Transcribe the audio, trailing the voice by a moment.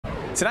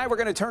Tonight, we're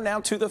going to turn now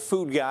to the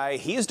food guy.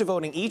 He is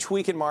devoting each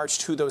week in March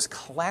to those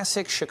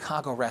classic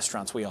Chicago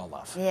restaurants we all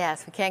love.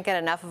 Yes, we can't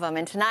get enough of them.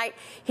 And tonight,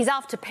 he's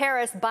off to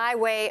Paris by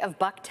way of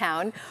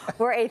Bucktown,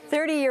 where a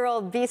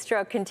 30-year-old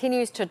bistro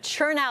continues to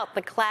churn out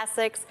the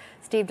classics.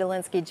 Steve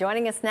Dolinsky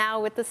joining us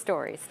now with the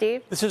story.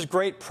 Steve? This is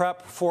great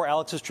prep for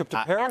Alex's trip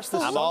to Paris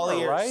this I'm summer, all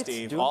ears, right?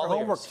 Steve. Doing All your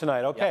homework ears.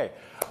 tonight. Okay.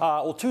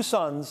 Well, two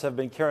sons have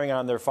been carrying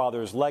on their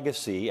father's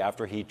legacy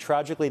after he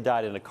tragically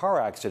died in a car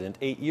accident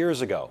 8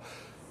 years ago.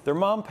 Their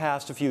mom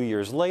passed a few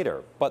years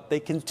later, but they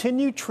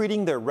continue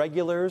treating their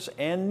regulars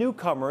and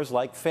newcomers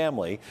like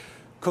family,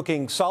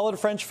 cooking solid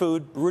French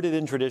food rooted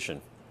in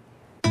tradition.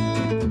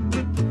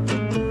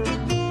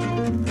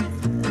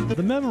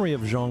 The memory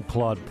of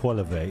Jean-Claude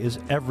Poilevet is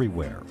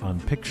everywhere, on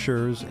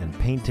pictures and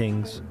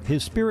paintings.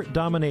 His spirit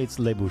dominates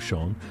Les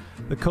Bouchon,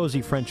 the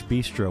cozy French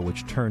bistro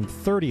which turned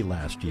 30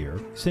 last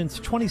year. Since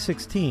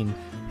 2016,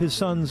 his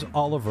sons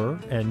Oliver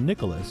and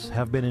Nicholas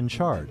have been in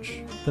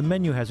charge. The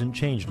menu hasn't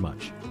changed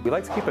much. We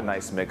like to keep a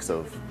nice mix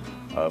of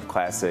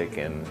classic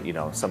and,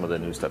 some of the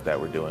new stuff that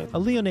we're doing. A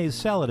Lyonnaise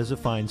salad is a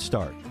fine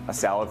start. A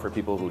salad for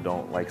people who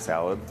don't like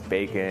salad.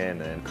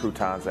 Bacon and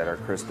croutons that are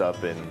crisped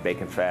up in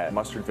bacon fat.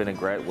 Mustard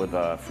vinaigrette with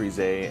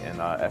frisée and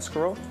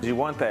escargot. You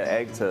want that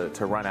egg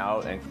to run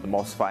out and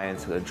emulsify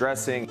into the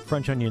dressing.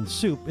 French onion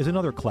soup is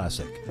another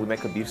classic. We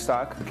make a beef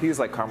stock. The key is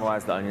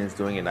caramelize the onions,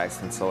 doing it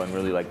nice and slow and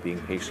really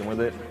being patient with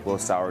it. A little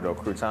sourdough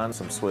crouton,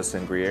 some Swiss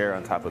and Gruyere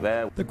on top of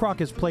that. The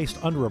crock is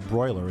placed under a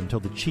broiler until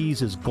the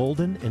cheese is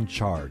golden and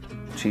charred.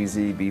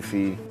 Cheesy,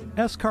 beefy.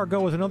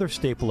 Escargot is another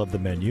staple of the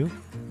menu.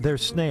 They're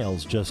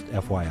snails, just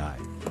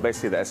FYI.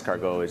 Basically, the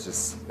escargot is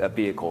just a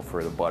vehicle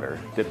for the butter.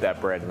 Dip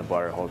that bread in the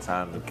butter the whole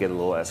time, get a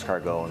little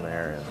escargot in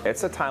there.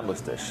 It's a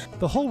timeless dish.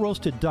 The whole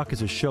roasted duck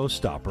is a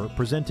showstopper,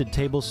 presented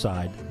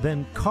tableside,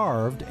 then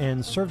carved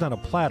and served on a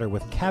platter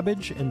with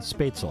cabbage and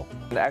spätzle.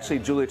 And actually,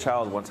 Julia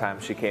Child, one time,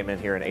 she came in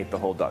here and ate the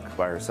whole duck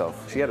by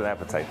herself. She had an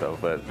appetite, though.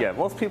 But yeah,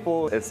 most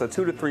people, it's a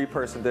 2 to 3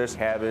 person dish.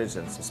 Cabbage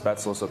and some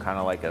spätzle, so kind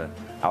of like an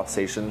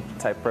Alsatian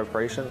type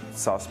preparation.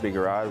 Sauce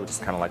bigarade, which is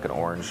kind of like an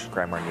orange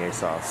Grand Marnier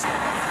sauce.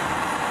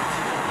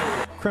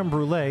 Creme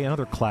brulee,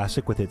 another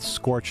classic with its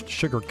scorched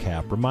sugar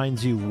cap,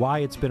 reminds you why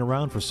it's been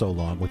around for so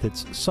long with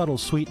its subtle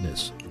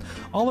sweetness.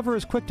 Oliver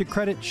is quick to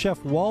credit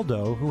Chef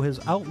Waldo, who has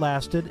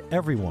outlasted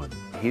everyone.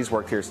 He's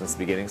worked here since the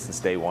beginning,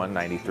 since day one,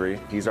 93.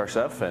 He's our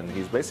chef, and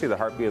he's basically the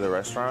heartbeat of the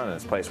restaurant, and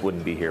this place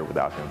wouldn't be here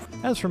without him.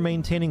 As for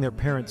maintaining their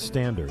parents'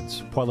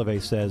 standards,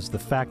 Poilevet says the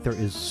fact there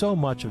is so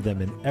much of them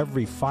in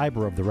every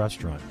fiber of the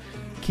restaurant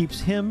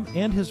keeps him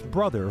and his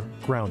brother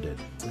grounded.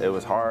 It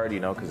was hard,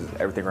 because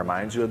everything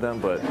reminds you of them,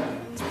 but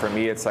for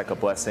me, it's like a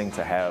blessing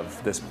to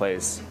have this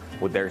place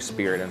with their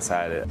spirit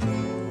inside it.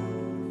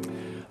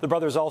 The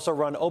brothers also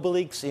run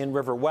Obelix in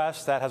River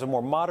West. That has a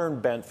more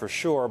modern bent for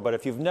sure, but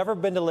if you've never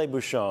been to Les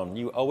Bouchon,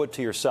 you owe it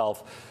to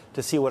yourself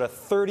to see what a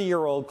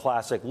 30-year-old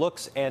classic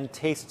looks and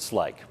tastes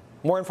like.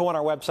 More info on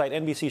our website,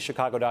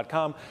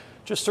 NBCChicago.com.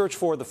 Just search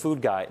for The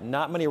Food Guy.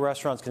 Not many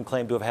restaurants can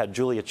claim to have had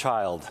Julia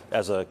Child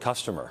as a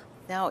customer.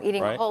 No,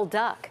 eating right? a whole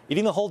duck.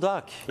 Eating the whole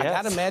duck, yes. I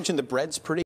gotta imagine the bread's pretty